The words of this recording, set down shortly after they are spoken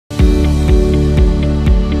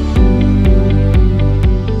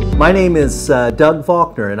My name is Doug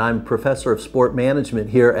Faulkner, and I'm Professor of Sport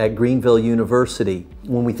Management here at Greenville University.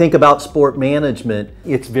 When we think about sport management,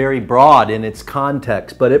 it's very broad in its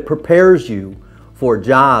context, but it prepares you for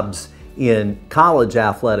jobs in college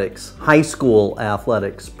athletics, high school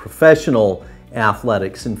athletics, professional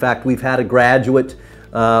athletics. In fact, we've had a graduate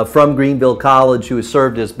from Greenville College who has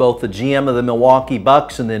served as both the GM of the Milwaukee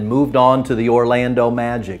Bucks and then moved on to the Orlando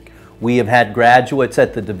Magic. We have had graduates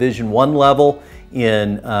at the Division I level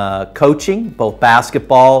in coaching, both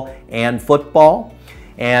basketball and football.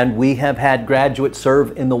 And we have had graduates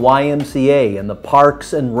serve in the YMCA and the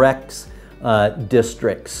Parks and Recs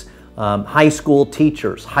districts, high school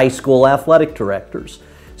teachers, high school athletic directors.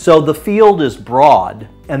 So the field is broad,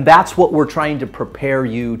 and that's what we're trying to prepare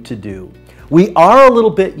you to do. We are a little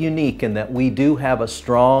bit unique in that we do have a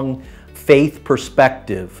strong faith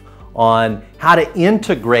perspective on how to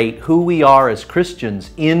integrate who we are as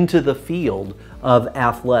Christians into the field of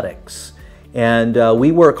athletics. And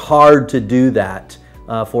we work hard to do that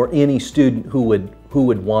for any student who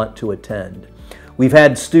would want to attend. We've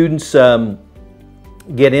had students get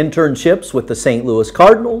internships with the St. Louis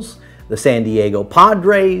Cardinals, the San Diego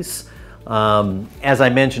Padres. As I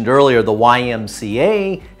mentioned earlier, the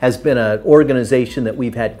YMCA has been an organization that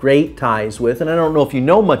we've had great ties with. And I don't know if you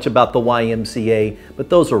know much about the YMCA, but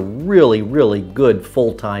those are really, really good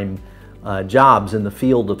full-time jobs in the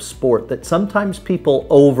field of sport that sometimes people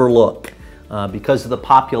overlook because of the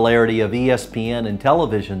popularity of ESPN and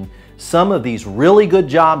television. Some of these really good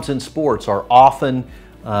jobs in sports are often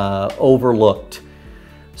overlooked.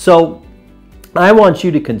 So I want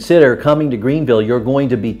you to consider coming to Greenville. You're going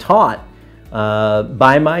to be taught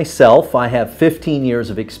by myself. I have 15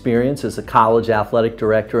 years of experience as a college athletic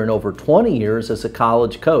director and over 20 years as a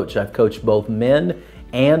college coach. I've coached both men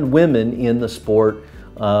and women in the sport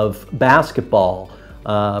of basketball.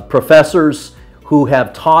 Professors who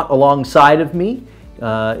have taught alongside of me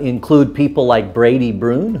include people like Brady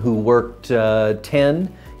Brune, who worked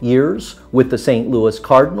 10 years with the St. Louis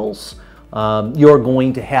Cardinals. You're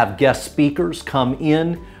going to have guest speakers come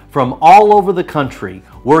in from all over the country,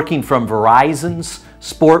 working from Verizon's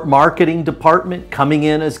sport marketing department, coming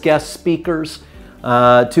in as guest speakers,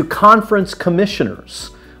 to conference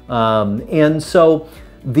commissioners. And so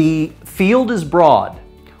the field is broad.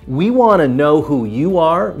 We want to know who you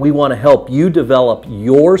are. We want to help you develop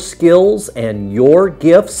your skills and your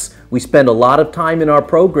gifts. We spend a lot of time in our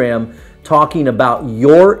program talking about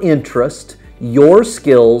your interest, your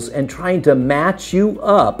skills, and trying to match you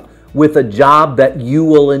up with a job that you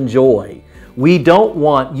will enjoy. We don't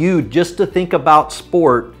want you just to think about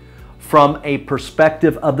sport from a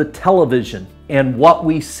perspective of the television and what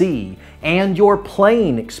we see and your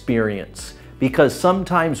playing experience, because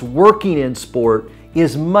sometimes working in sport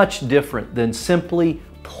is much different than simply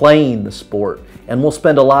playing the sport. And we'll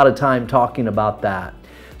spend a lot of time talking about that.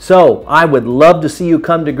 So I would love to see you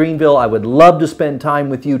come to Greenville. I would love to spend time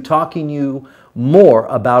with you talking to you more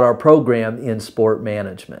about our program in sport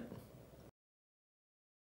management.